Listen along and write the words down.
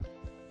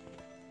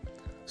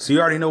So you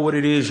already know what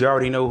it is. You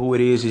already know who it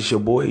is. It's your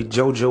boy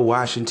JoJo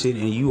Washington,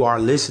 and you are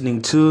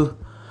listening to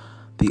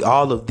the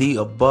All of the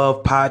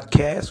Above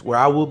podcast, where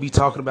I will be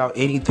talking about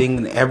anything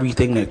and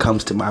everything that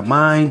comes to my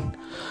mind.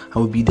 I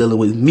will be dealing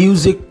with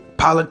music,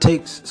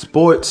 politics,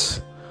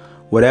 sports,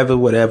 whatever.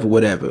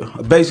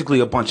 Basically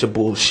a bunch of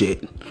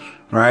bullshit,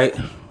 right?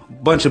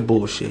 Bunch of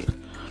bullshit,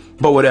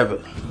 but whatever.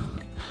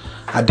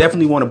 I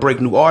definitely want to break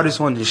new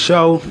artists on the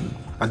show.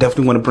 I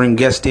definitely want to bring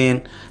guests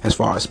in as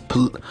far as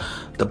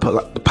the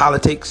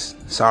politics.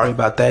 Sorry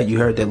about that. You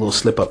heard that little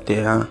slip up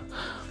there, huh?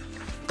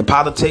 The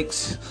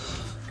politics.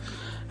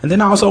 And then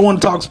I also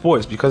want to talk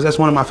sports, because that's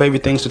one of my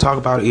favorite things to talk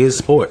about is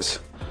sports.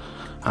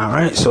 All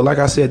right. So like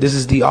I said, this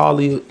is the All of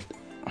the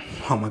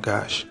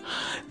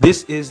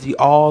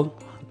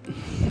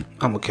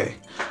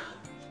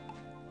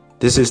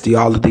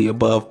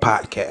Above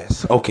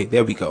podcast. Okay,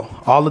 there we go.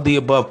 All of the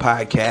Above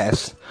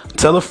podcast.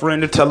 Tell a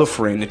friend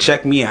to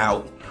check me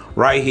out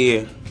right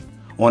here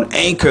on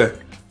Anchor.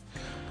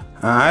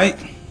 All right.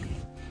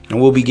 And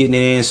we'll be getting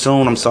it in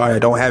soon. I'm sorry I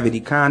don't have any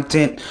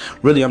content.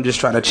 Really, I'm just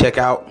trying to check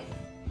out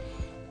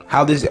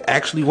how this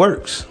actually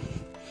works.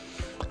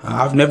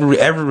 I've never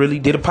ever really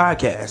did a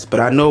podcast, but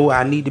I know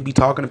I need to be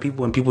talking to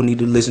people, and people need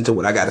to listen to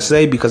what I got to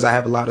say, because I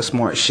have a lot of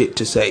smart shit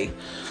to say.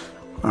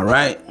 All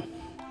right.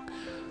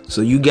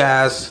 So you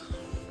guys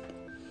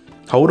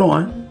hold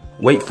on.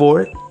 Wait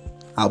for it.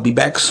 I'll be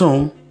back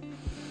soon.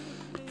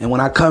 And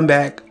when I come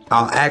back,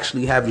 I'll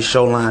actually have your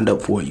show lined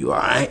up for you. All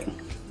right.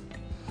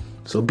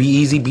 So be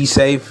easy, be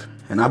safe,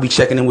 and I'll be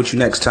checking in with you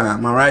next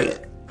time. All right.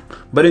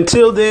 But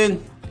until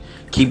then,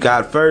 keep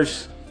God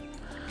first.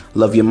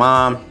 Love your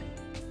mom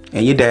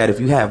and your dad if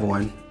you have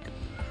one.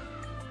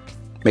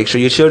 Make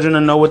sure your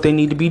children know what they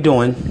need to be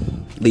doing.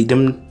 Lead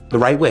them the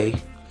right way.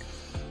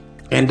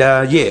 And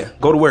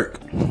go to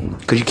work,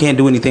 because you can't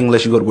do anything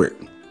unless you go to work,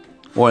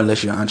 or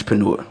unless you're an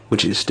entrepreneur,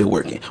 which is still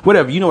working.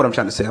 Whatever, you know what I'm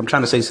trying to say. I'm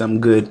trying to say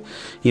something good,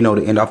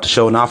 to end off the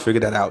show, and I'll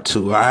figure that out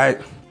too. All right.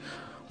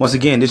 Once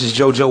again, this is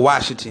JoJo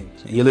Washington,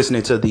 and you're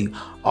listening to the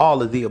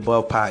All of the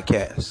Above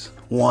podcast.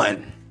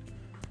 1.